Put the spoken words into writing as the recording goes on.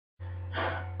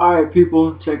Alright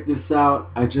people, check this out.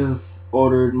 I just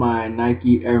ordered my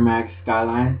Nike Air Max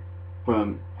Skyline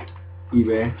from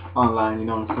eBay, online, you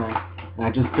know what I'm saying? And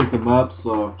I just picked them up, so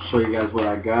I'll show you guys what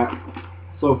I got.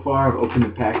 So far, I've opened the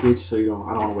package, so I don't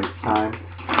want to waste time.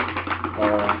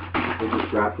 They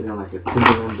just wrapped it in like a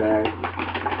Timberland bag.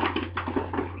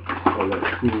 So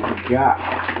let's see what we got.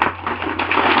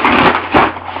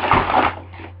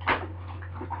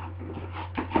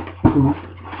 Poof.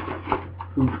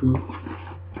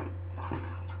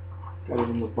 Got it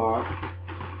in the box.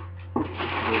 Open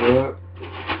it up.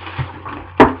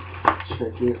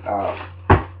 Check it out.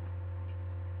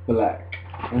 Black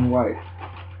and white.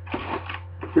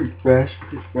 Pretty fresh.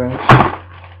 Let's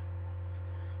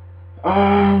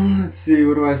see,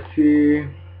 what do I see?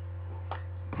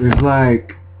 There's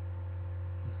like,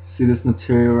 see this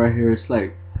material right here? It's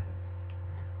like,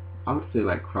 I would say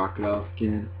like crocodile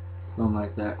skin, something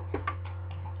like that.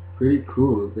 Pretty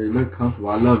cool. They look comfortable.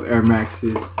 I love Air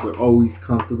Maxes. They're always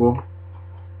comfortable.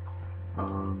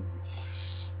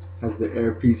 Has the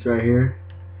air piece right here,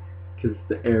 because it's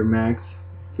the Air Max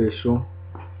official.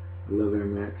 I love Air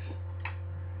Max.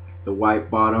 The white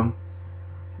bottom.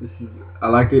 I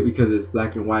like it because it's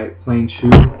black and white, plain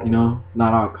shoe. You know,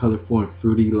 not all colorful and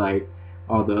fruity like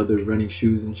all the other running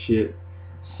shoes and shit.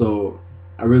 So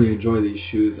I really enjoy these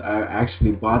shoes. I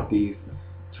actually bought these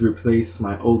to replace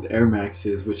my old Air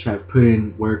Maxes, which I've put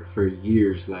in work for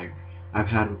years. Like, I've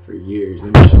had them for years.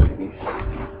 Let me show you these.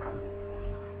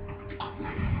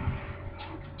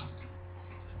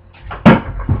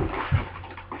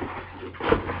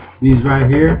 These right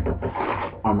here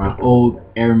are my old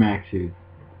Air Maxes.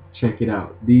 Check it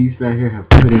out. These right here have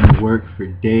put in work for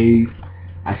days.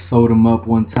 I sewed them up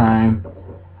one time.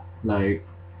 Like,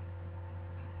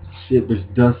 shit, there's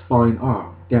dust falling.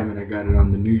 Oh, damn it, I got it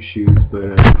on the new shoes.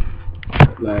 But,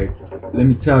 like, let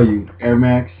me tell you, Air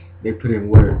Max, they put in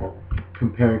work.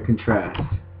 Compare and contrast.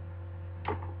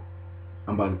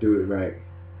 I'm about to do it right.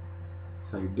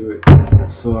 That's how you do it.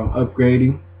 So I'm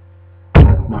upgrading.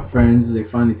 My friends, they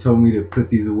finally told me to put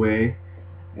these away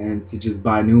and to just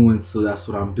buy new ones, so that's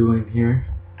what I'm doing here.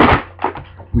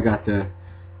 We got the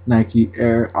Nike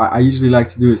Air. I usually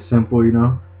like to do it simple, you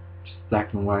know, just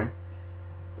black and white.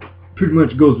 Pretty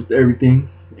much goes with everything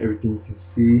you can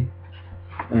see,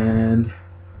 and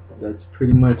that's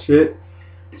pretty much it.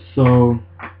 So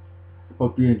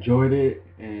hope you enjoyed it,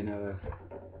 and